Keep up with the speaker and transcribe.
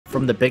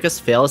From the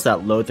biggest fails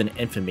that loathe in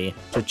infamy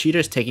to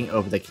cheaters taking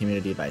over the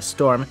community by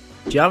storm,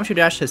 Geometry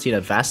Dash has seen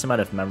a vast amount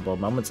of memorable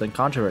moments and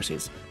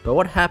controversies. But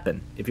what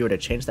happened if you were to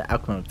change the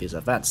outcome of these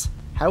events?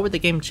 How would the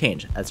game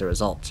change as a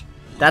result?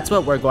 That's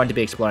what we're going to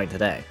be exploring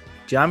today.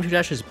 Geometry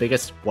Dash's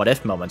biggest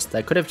what-if moments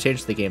that could have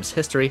changed the game's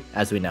history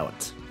as we know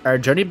it. Our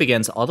journey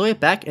begins all the way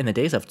back in the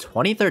days of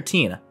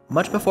 2013,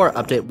 much before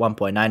Update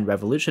 1.9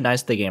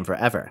 revolutionized the game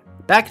forever.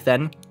 Back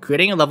then,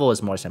 creating a level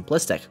was more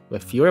simplistic,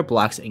 with fewer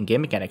blocks and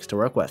game mechanics to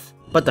work with.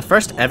 But the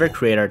first ever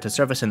creator to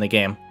surface in the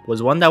game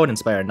was one that would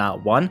inspire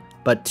not one,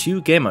 but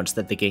two game modes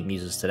that the game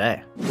uses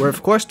today. We're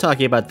of course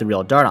talking about the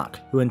real Darnock,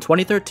 who in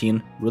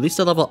 2013 released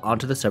a level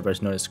onto the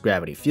servers known as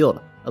Gravity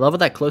Field, a level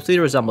that closely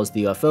resembles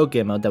the UFO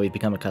game mode that we've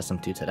become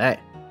accustomed to today.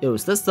 It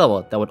was this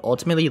level that would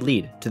ultimately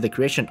lead to the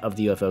creation of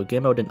the UFO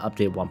game mode in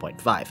Update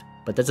 1.5,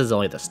 but this is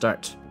only the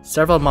start.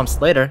 Several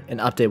months later, in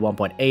Update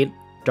 1.8,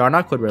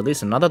 Darnock would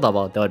release another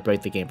level that would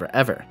break the game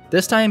forever,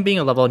 this time being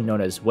a level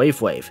known as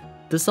Wave Wave.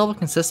 This level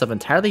consists of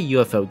entirely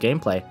UFO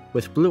gameplay,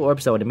 with blue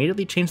orbs that would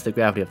immediately change the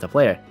gravity of the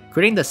player,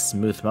 creating this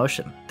smooth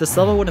motion. This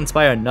level would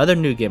inspire another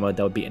new game mode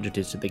that would be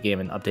introduced to the game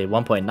in Update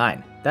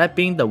 1.9, that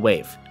being the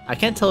Wave. I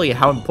can't tell you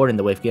how important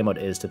the Wave game mode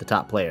is to the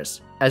top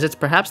players, as it's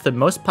perhaps the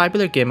most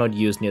popular game mode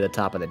used near the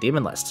top of the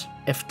demon list.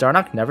 If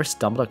Darnock never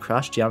stumbled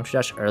across Geometry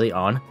Dash early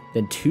on,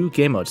 then two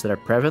game modes that are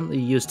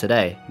prevalently used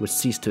today would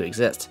cease to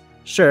exist.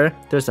 Sure,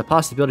 there's the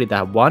possibility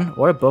that one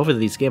or both of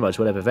these game modes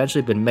would have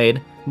eventually been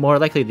made, more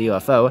likely the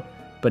UFO,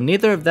 but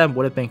neither of them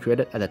would have been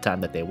created at the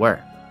time that they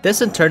were.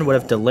 This in turn would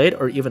have delayed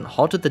or even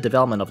halted the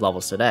development of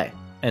levels today,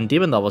 and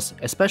demon levels,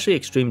 especially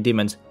extreme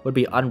demons, would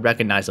be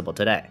unrecognizable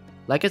today.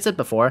 Like I said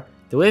before,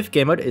 the Wave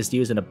game mode is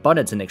used in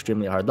abundance in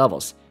extremely hard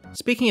levels.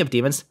 Speaking of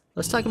demons,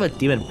 let's talk about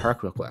Demon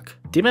Park real quick.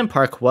 Demon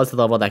Park was the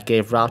level that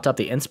gave Ralphtop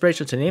the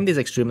inspiration to name these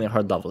extremely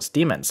hard levels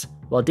demons.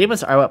 While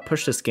demons are what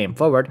pushed this game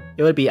forward,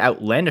 it would be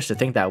outlandish to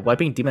think that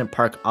wiping Demon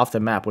Park off the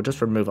map would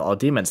just remove all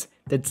demons.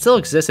 They'd still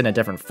exist in a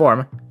different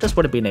form, just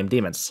wouldn't be named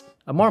demons.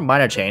 A more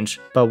minor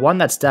change, but one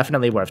that's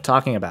definitely worth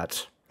talking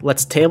about.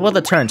 Let's table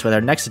the turns with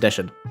our next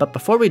edition, but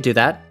before we do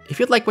that, if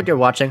you like what you're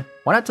watching,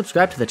 why not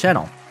subscribe to the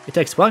channel? It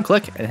takes one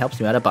click and helps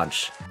me out a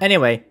bunch.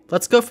 Anyway,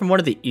 let's go from one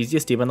of the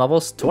easiest demon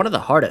levels to one of the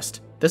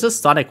hardest. This is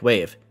Sonic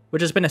Wave,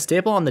 which has been a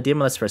staple on the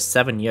demon list for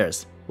 7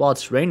 years. While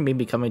its reign may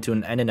be coming to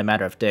an end in a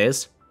matter of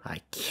days, I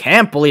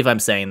can't believe I'm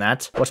saying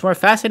that. What's more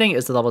fascinating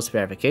is the level's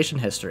verification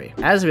history.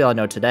 As we all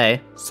know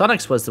today,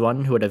 Sonic's was the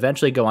one who would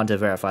eventually go on to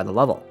verify the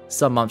level,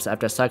 some months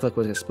after Cyclic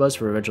was exposed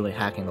for originally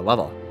hacking the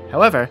level.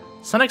 However,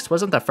 Sonic's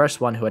wasn't the first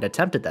one who had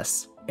attempted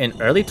this. In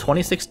early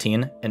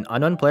 2016, an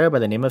unknown player by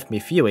the name of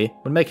Mifui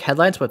would make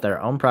headlines with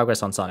their own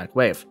progress on Sonic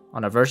Wave,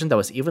 on a version that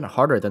was even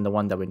harder than the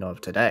one that we know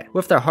of today.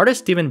 With their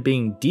hardest demon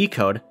being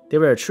Decode, they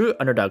were a true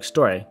underdog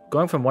story,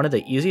 going from one of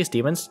the easiest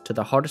demons to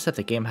the hardest that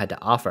the game had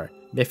to offer.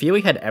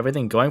 Mifui had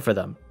everything going for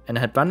them, and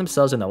had found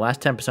themselves in the last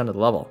 10% of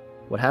the level.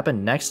 What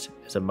happened next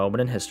is a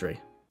moment in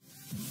history.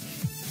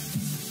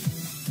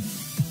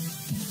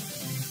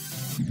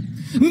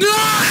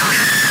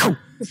 No!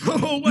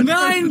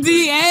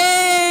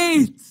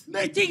 98!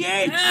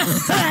 98!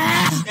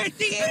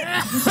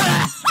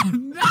 98!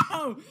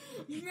 No!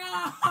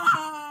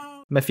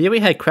 No! Mifui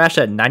had crashed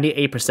at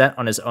 98%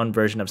 on his own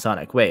version of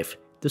Sonic Wave.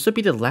 This would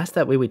be the last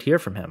that we would hear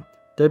from him.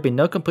 There would be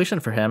no completion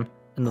for him,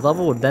 and the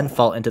level would then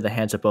fall into the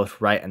hands of both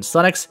Riot and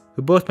Sonic's,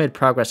 who both made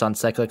progress on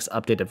Cyclic's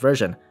updated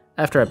version.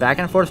 After a back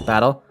and forth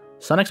battle,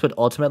 Sonic's would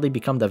ultimately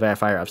become the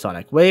verifier of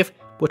Sonic Wave,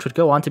 which would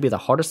go on to be the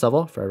hardest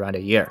level for around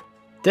a year.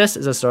 This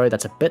is a story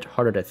that's a bit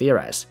harder to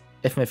theorize.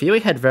 If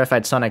Mifui had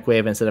verified Sonic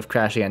Wave instead of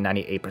crashing at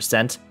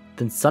 98%,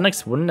 then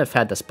Sonic's wouldn't have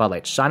had the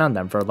spotlight shine on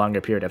them for a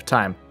longer period of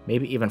time,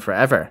 maybe even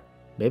forever.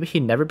 Maybe he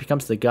never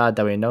becomes the god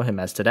that we know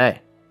him as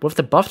today. With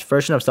the buffed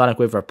version of Sonic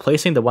Wave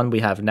replacing the one we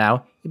have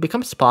now, it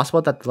becomes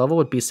possible that the level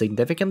would be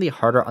significantly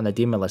harder on the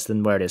demon list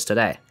than where it is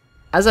today.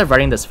 As of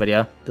writing this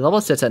video, the level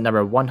sits at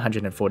number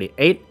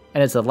 148,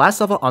 and is the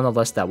last level on the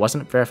list that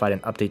wasn't verified in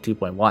Update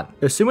 2.1.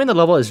 Assuming the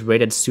level is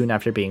rated soon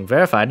after being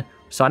verified,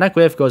 Sonic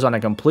Wave goes on a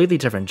completely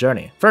different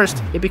journey.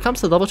 First, it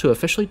becomes the level to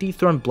officially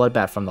dethrone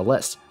Bloodbath from the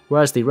list,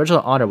 whereas the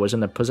original honor was in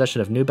the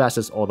possession of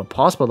Newbass's old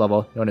impossible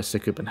level known as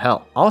Sakupin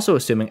Hell. Also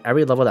assuming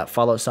every level that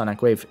follows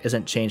Sonic Wave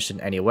isn't changed in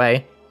any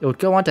way, it would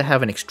go on to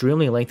have an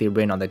extremely lengthy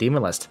reign on the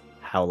demon list.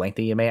 How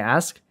lengthy, you may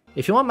ask?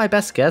 If you want my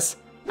best guess,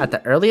 at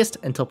the earliest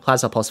until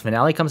Plasma Pulse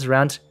Finale comes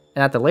around,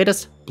 and at the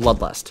latest,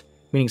 Bloodlust,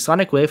 meaning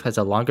Sonic Wave has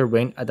a longer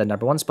reign at the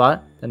number 1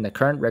 spot than the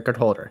current record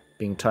holder,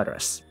 being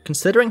Tartarus.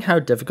 Considering how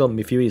difficult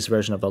Mifui's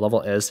version of the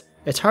level is,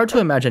 it's hard to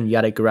imagine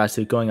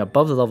Yatagarasu going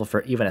above the level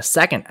for even a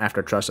second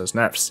after Trust's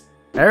nerfs.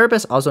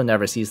 Erebus also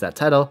never sees that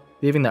title,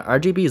 leaving the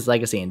RGB's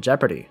legacy in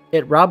jeopardy.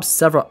 It robs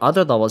several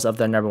other levels of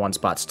their number 1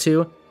 spots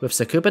too, with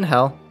Sakupin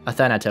Hell,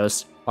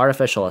 Athanatos,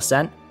 Artificial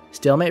Ascent,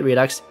 Stalemate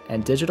Redux,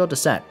 and Digital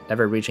Descent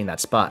never reaching that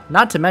spot.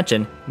 Not to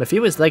mention,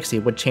 Mifui's legacy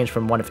would change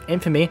from one of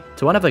infamy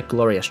to one of a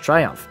glorious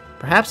triumph.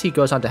 Perhaps he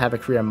goes on to have a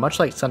career much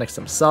like Sonic's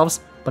themselves,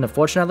 but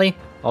unfortunately,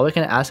 all we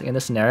can ask in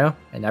this scenario,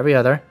 and every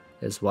other,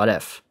 is what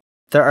if.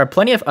 There are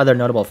plenty of other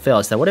notable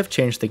fails that would have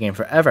changed the game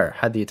forever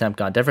had the attempt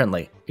gone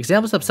differently.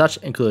 Examples of such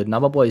include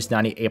Numbleboy's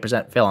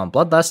 98% fail on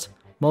Bloodlust,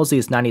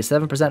 Molesey's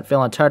 97% fail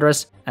on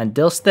Tartarus, and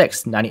Dill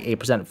Stick's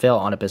 98% fail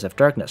on Abyss of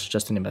Darkness,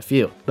 just to name a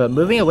few. But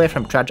moving away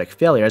from tragic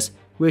failures,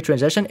 we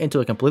transition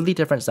into a completely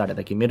different side of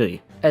the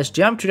community. As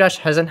Geometry Dash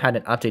hasn't had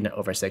an update in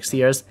over 6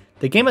 years,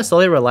 the game has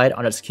solely relied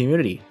on its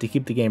community to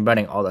keep the game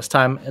running all this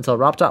time until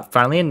RobTop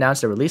finally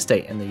announced a release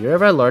date in the year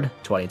of our Lord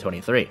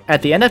 2023.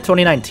 At the end of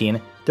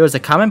 2019, there was a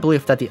common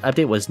belief that the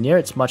update was near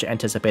its much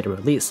anticipated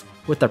release,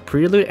 with the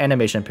prelude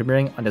animation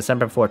premiering on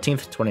December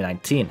 14th,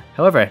 2019.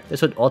 However,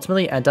 this would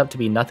ultimately end up to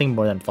be nothing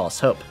more than false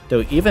hope.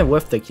 Though even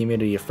with the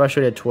community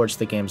frustrated towards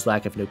the game's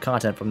lack of new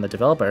content from the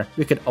developer,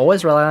 we could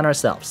always rely on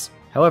ourselves.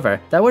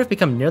 However, that would have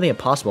become nearly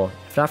impossible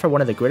if not for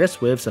one of the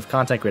greatest waves of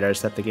content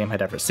creators that the game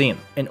had ever seen.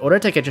 In order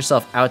to get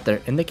yourself out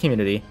there in the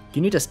community,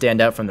 you need to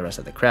stand out from the rest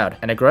of the crowd,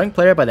 and a growing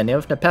player by the name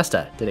of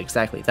npesta did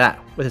exactly that,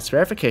 with its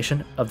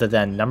verification of the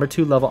then number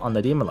 2 level on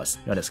the demon list,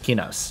 known as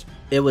Kinos.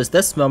 It was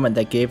this moment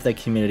that gave the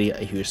community a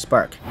huge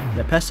spark.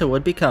 npesta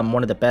would become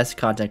one of the best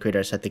content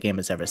creators that the game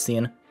has ever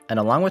seen, and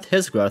along with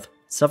his growth,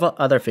 several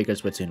other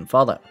figures would soon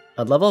follow.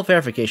 A level of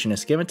verification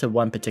is given to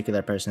one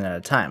particular person at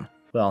a time.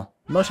 Well,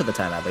 most of the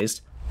time at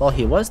least. While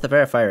he was the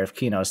verifier of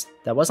Kinos,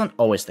 that wasn't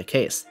always the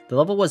case. The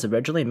level was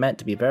originally meant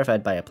to be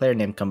verified by a player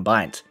named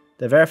Combined,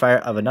 the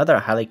verifier of another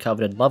highly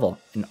coveted level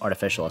in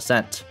Artificial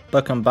Ascent.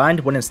 But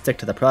Combined wouldn't stick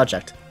to the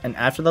project, and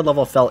after the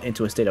level fell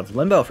into a state of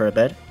limbo for a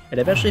bit, it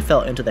eventually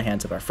fell into the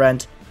hands of our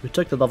friend, who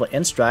took the level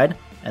in stride,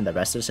 and the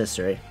rest is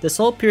history. This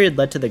whole period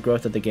led to the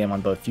growth of the game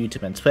on both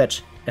YouTube and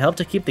Twitch. It helped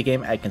to keep the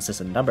game at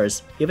consistent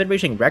numbers, even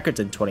reaching records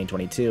in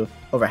 2022,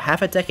 over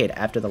half a decade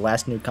after the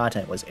last new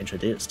content was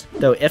introduced.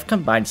 Though if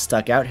Combined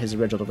stuck out his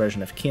original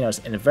version of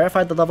Kinos and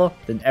verified the level,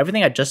 then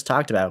everything I just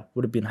talked about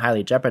would have been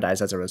highly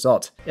jeopardized as a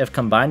result. If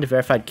Combined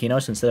verified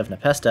Kinos instead of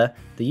npesta,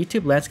 the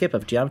YouTube landscape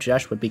of Geometry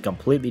Dash would be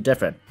completely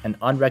different and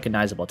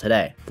unrecognizable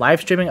today.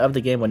 Live streaming of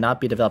the game would not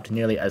be developed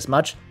nearly as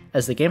much,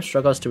 as the game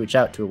struggles to reach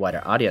out to a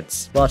wider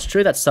audience. While it's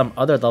true that some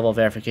other level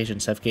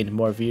verifications have gained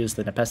more views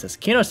than npesta's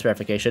Kinos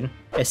verification,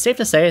 it's safe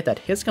to say that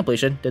his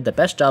completion did the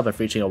best job of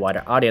reaching a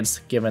wider audience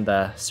given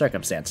the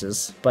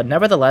circumstances. But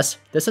nevertheless,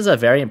 this is a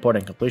very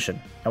important completion,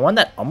 and one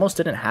that almost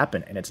didn't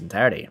happen in its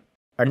entirety.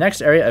 Our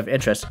next area of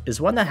interest is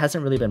one that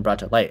hasn't really been brought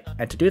to light,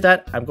 and to do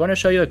that, I'm going to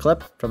show you a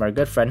clip from our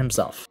good friend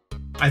himself.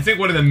 I think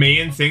one of the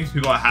main things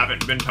people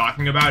haven't been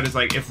talking about is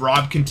like if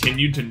Rob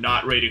continued to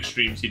not rate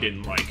extremes he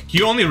didn't like.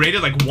 He only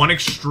rated like one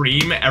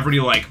extreme every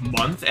like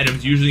month, and it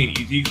was usually an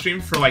easy extreme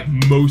for like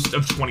most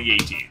of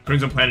 2018.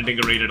 Crimson Planet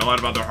didn't get rated, a lot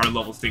of other hard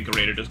levels didn't get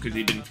rated just because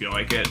he didn't feel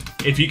like it.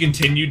 If he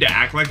continued to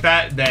act like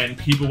that, then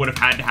people would have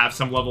had to have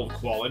some level of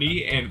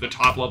quality, and the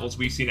top levels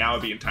we see now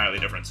would be entirely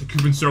different. So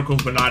Cuban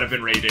Circles would not have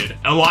been rated.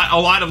 A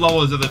lot of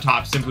levels at the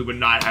top simply would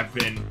not have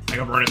been, like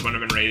Avernus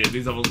wouldn't have been rated.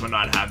 These levels would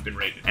not have been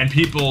rated. And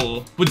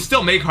people would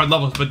still make hard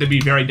levels, but they'd be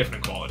very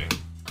different quality.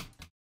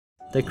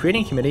 The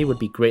creating community would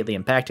be greatly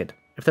impacted.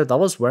 If their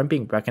levels weren't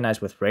being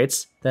recognized with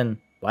rates, then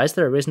why is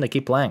there a reason to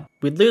keep playing?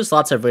 We'd lose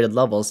lots of rated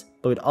levels,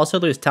 but we'd also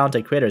lose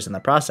talented creators in the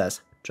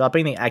process,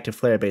 dropping the active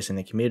player base in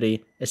the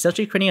community,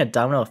 essentially creating a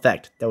domino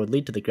effect that would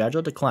lead to the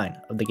gradual decline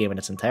of the game in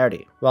its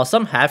entirety. While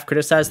some have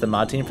criticized the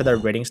mod team for their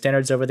rating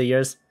standards over the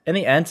years, in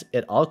the end,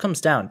 it all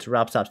comes down to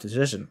RobTop's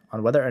decision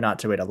on whether or not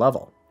to rate a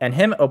level. And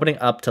him opening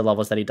up to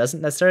levels that he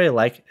doesn't necessarily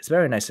like is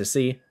very nice to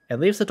see, and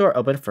leaves the door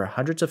open for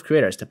hundreds of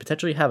creators to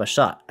potentially have a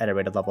shot at a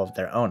rated level of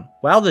their own.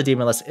 While the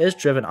demon list is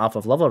driven off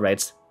of level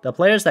rates, the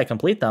players that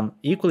complete them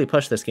equally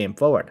push this game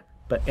forward.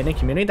 But in a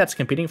community that's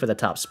competing for the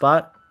top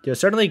spot, you're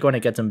certainly going to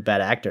get some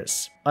bad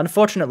actors.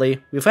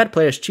 Unfortunately, we've had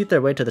players cheat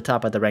their way to the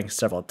top of the ranks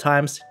several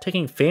times,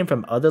 taking fame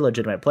from other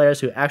legitimate players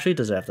who actually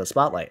deserve the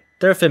spotlight.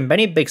 There have been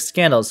many big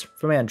scandals,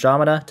 from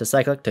Andromeda to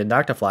Cyclic to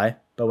Noctifly,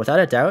 but without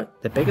a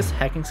doubt, the biggest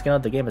hacking scandal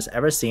the game has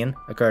ever seen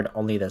occurred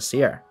only this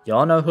year. You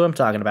all know who I'm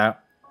talking about,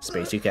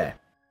 Space UK.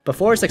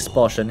 Before his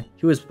expulsion,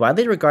 he was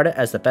widely regarded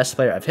as the best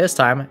player of his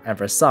time, and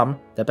for some,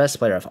 the best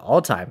player of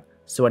all time,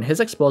 so when his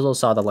exposal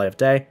saw the light of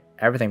day,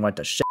 everything went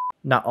to shit.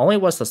 Not only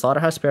was the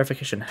Slaughterhouse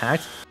verification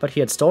hacked, but he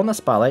had stolen the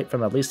spotlight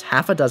from at least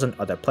half a dozen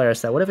other players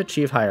that would have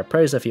achieved higher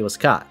praise if he was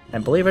caught.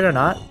 And believe it or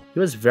not, he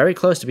was very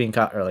close to being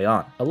caught early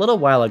on. A little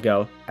while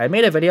ago, I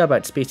made a video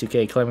about Space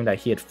UK claiming that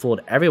he had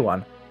fooled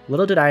everyone.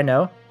 Little did I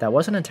know, that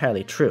wasn't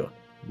entirely true.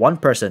 One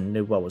person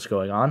knew what was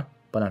going on,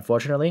 but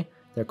unfortunately,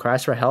 their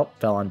cries for help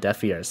fell on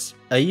deaf ears.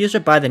 A user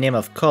by the name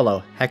of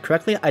Kolo had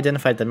correctly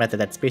identified the method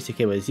that Space UK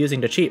was using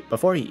to cheat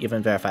before he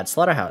even verified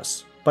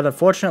Slaughterhouse. But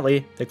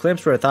unfortunately, the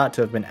claims were thought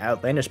to have been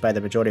outlandish by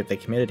the majority of the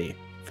community.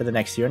 For the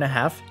next year and a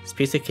half,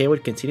 Space UK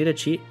would continue to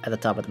cheat at the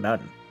top of the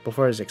mountain,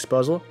 before his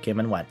exposal came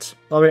and went.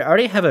 While we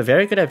already have a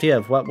very good idea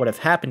of what would have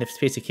happened if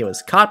Space UK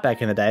was caught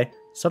back in the day,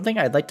 something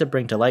I'd like to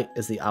bring to light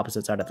is the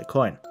opposite side of the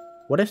coin.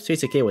 What if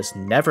Space UK was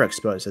never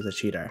exposed as a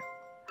cheater?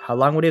 How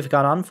long would he have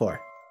gone on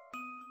for?